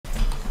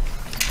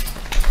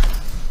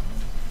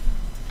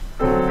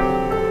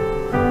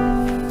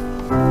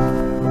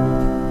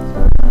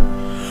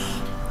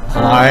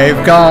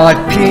I've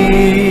got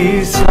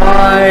peace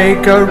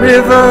like a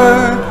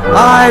river.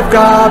 I've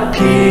got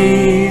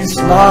peace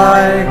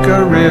like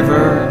a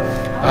river.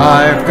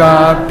 I've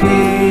got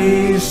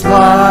peace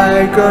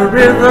like a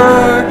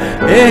river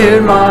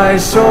in my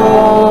soul.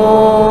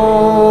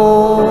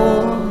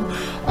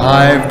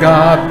 I've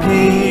got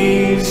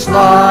peace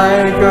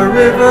like a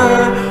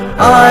river.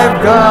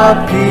 I've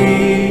got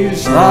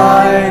peace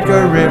like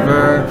a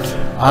river.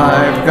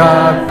 I've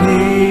got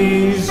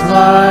peace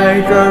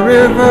like a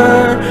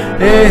river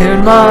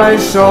in my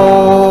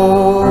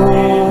soul.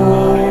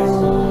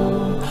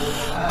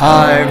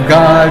 I've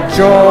got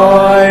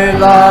joy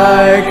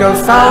like a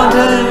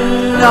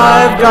fountain.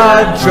 I've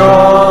got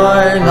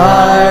joy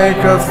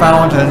like a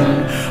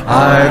fountain.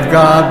 I've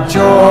got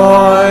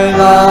joy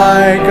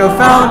like a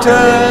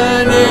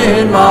fountain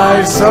in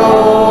my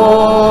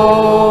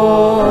soul.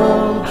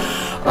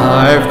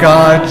 I've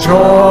got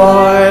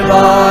joy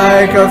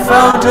like a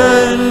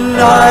fountain.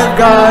 I've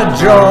got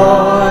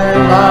joy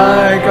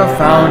like a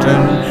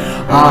fountain.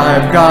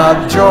 I've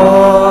got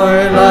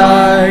joy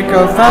like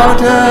a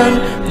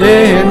fountain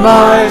in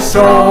my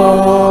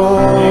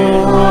soul.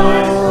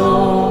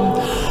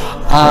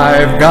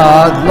 I've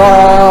got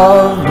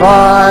love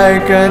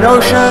like an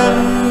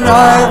ocean.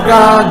 I've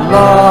got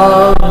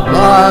love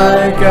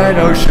like an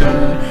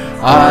ocean.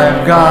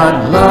 I've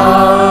got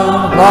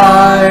love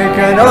like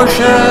an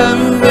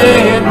ocean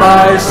in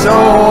my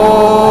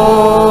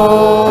soul.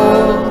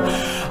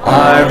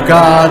 I've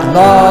got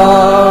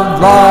love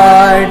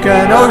like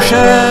an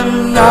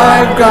ocean.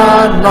 I've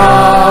got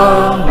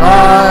love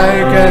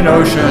like an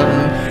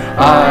ocean.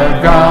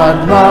 I've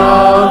got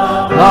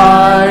love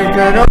like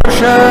an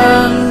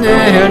ocean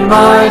in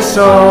my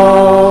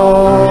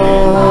soul.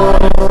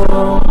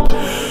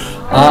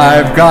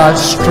 I've got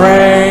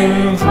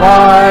strength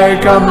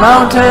like a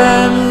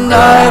mountain.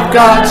 I've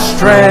got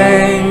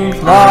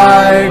strength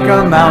like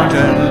a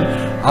mountain.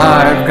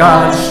 I've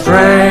got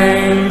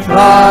strength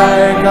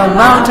like a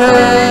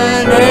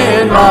mountain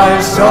in my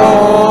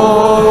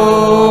soul.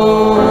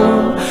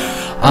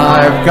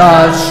 I've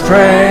got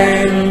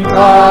strength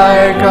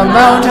like a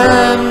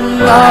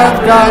mountain.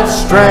 I've got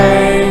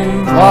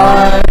strength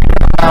like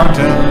a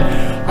mountain.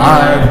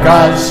 I've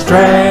got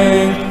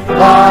strength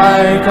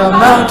like a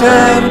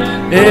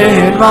mountain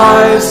in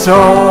my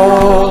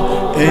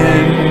soul,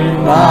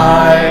 in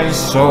my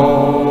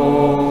soul.